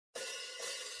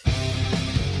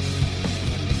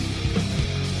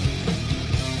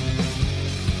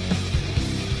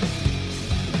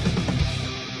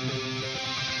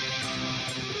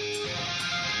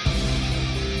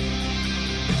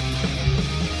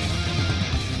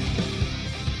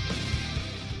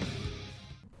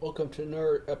Welcome to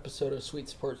another episode of Sweet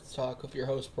Sports Talk with your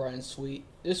host Brian Sweet.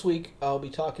 This week I'll be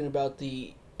talking about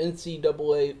the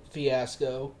NCAA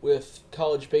fiasco with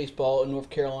college baseball in North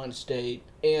Carolina State,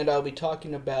 and I'll be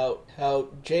talking about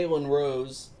how Jalen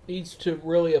Rose needs to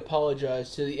really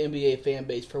apologize to the NBA fan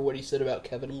base for what he said about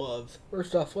Kevin Love.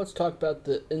 First off, let's talk about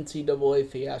the NCAA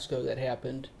fiasco that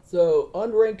happened. So,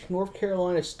 unranked North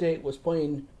Carolina State was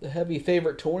playing the heavy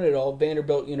favorite to win it all,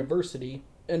 Vanderbilt University,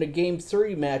 in a Game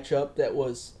 3 matchup that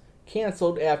was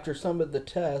canceled after some of the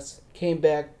tests came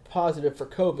back positive for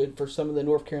COVID for some of the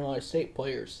North Carolina State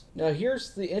players. Now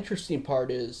here's the interesting part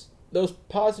is, those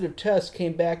positive tests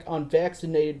came back on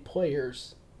vaccinated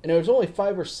players, and it was only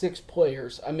 5 or 6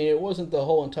 players. I mean, it wasn't the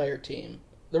whole entire team.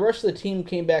 The rest of the team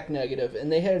came back negative, and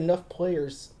they had enough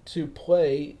players to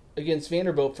play against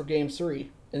Vanderbilt for Game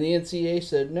 3. And the NCAA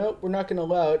said, nope, we're not going to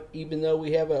allow it, even though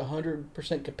we have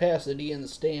 100% capacity in the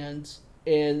stands.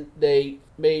 And they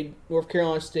made North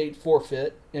Carolina State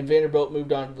forfeit, and Vanderbilt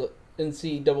moved on to the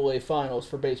NCAA finals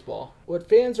for baseball. What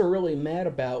fans are really mad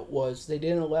about was they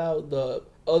didn't allow the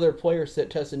other players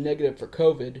that tested negative for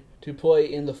COVID to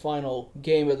play in the final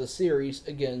game of the series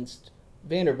against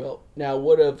Vanderbilt. Now,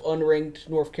 would have unranked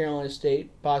North Carolina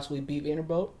State possibly beat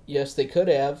Vanderbilt? Yes, they could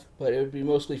have, but it would be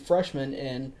mostly freshmen,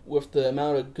 and with the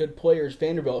amount of good players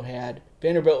Vanderbilt had,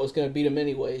 Vanderbilt was going to beat them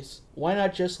anyways. Why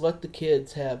not just let the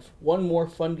kids have one more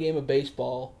fun game of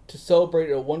baseball to celebrate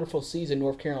a wonderful season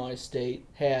North Carolina State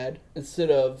had,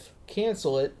 instead of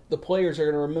cancel it? The players are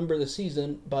going to remember the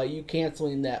season by you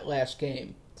canceling that last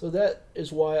game. So that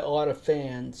is why a lot of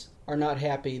fans are not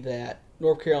happy that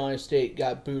North Carolina State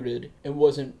got booted and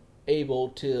wasn't able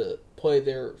to play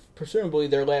presumably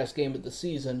their last game of the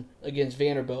season against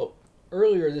Vanderbilt.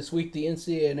 Earlier this week, the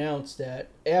NCAA announced that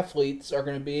athletes are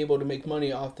going to be able to make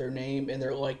money off their name and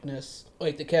their likeness.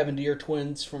 Like the Cavendier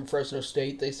twins from Fresno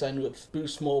State, they signed with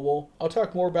Boost Mobile. I'll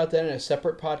talk more about that in a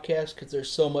separate podcast because there's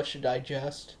so much to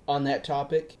digest on that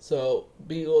topic. So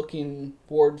be looking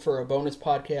forward for a bonus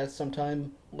podcast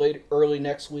sometime early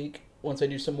next week, once I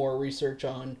do some more research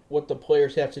on what the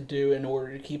players have to do in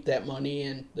order to keep that money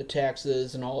and the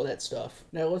taxes and all that stuff.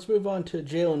 Now let's move on to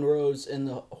Jalen Rose and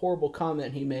the horrible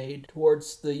comment he made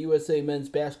towards the USA men's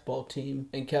basketball team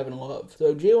and Kevin Love.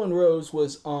 So Jalen Rose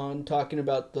was on talking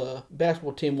about the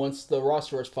basketball team once the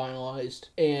roster was finalized,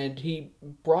 and he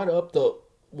brought up the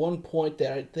one point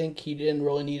that I think he didn't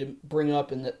really need to bring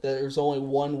up, and that there's only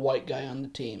one white guy on the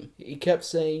team. He kept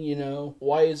saying,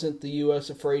 why isn't the U.S.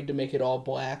 afraid to make it all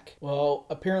black? Well,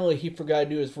 apparently he forgot to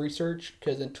do his research,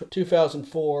 because in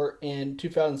 2004 and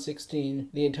 2016,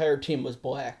 the entire team was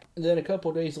black. And then a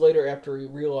couple days later, after he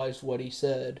realized what he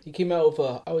said, he came out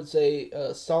with I would say,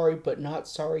 sorry but not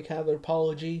sorry kind of an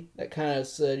apology. That kind of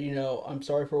said, I'm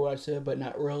sorry for what I said, but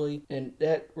not really. And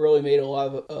that really made a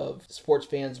lot of sports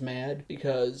fans mad,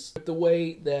 because the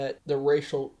way that the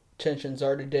racial tensions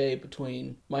are today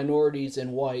between minorities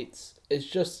and whites, it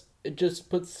just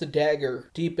puts the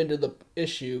dagger deep into the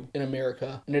issue in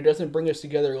America, and it doesn't bring us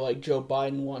together like Joe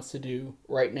Biden wants to do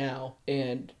right now,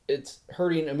 and it's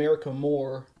hurting America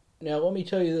more. Now let me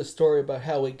tell you the story about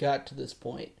how we got to this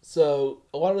point. So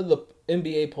a lot of the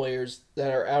NBA players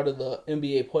that are out of the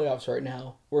NBA playoffs right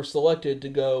now were selected to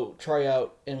go try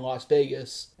out in Las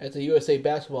Vegas at the USA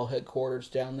Basketball headquarters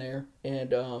down there. And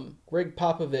Greg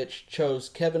Popovich chose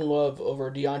Kevin Love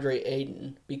over DeAndre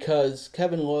Ayton because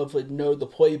Kevin Love would know the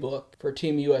playbook for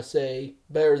Team USA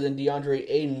better than DeAndre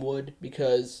Ayton would,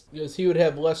 because he would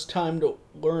have less time to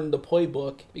learn the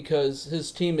playbook because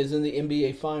his team is in the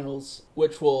NBA Finals,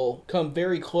 which will come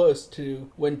very close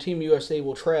to when Team USA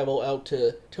will travel out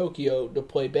to Tokyo to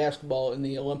play basketball in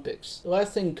the Olympics. The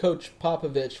last thing Coach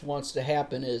Popovich wants to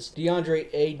happen is DeAndre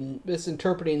Ayton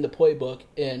misinterpreting the playbook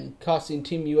and costing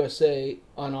Team USA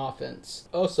on offense.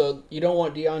 Also, you don't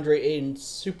want DeAndre Ayton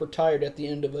super tired at the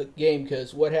end of a game,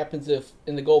 because what happens if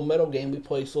in the gold medal game we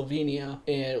play Slovenia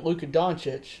and Luka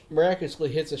Doncic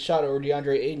miraculously hits a shot over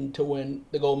DeAndre Ayton to win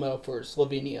the gold medal for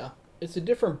Slovenia? It's a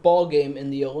different ball game in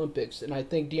the Olympics, and I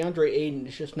think DeAndre Ayton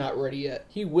is just not ready yet.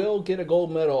 He will get a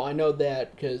gold medal, I know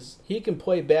that, because he can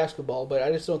play basketball, but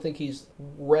I just don't think he's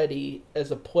ready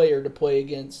as a player to play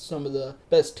against some of the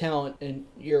best talent in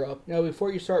Europe. Now,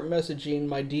 before you start messaging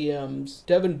my DMs,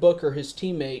 Devin Booker, his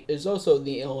teammate, is also in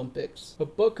the Olympics.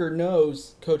 But Booker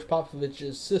knows Coach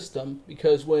Popovich's system,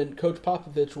 because when Coach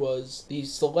Popovich was the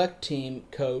select team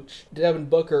coach, Devin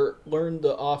Booker learned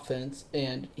the offense,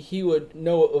 and he would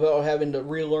know it without having to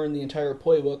relearn the entire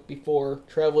playbook before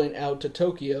traveling out to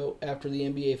Tokyo after the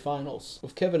NBA Finals.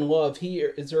 With Kevin Love, he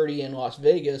is already in Las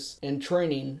Vegas and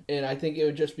training, and I think it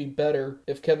would just be better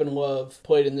if Kevin Love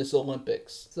played in this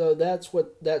Olympics. So that's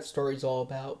what that story's all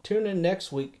about. Tune in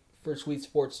next week for Sweet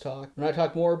Sports Talk, when I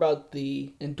talk more about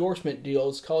the endorsement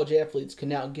deals college athletes can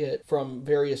now get from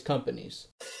various companies.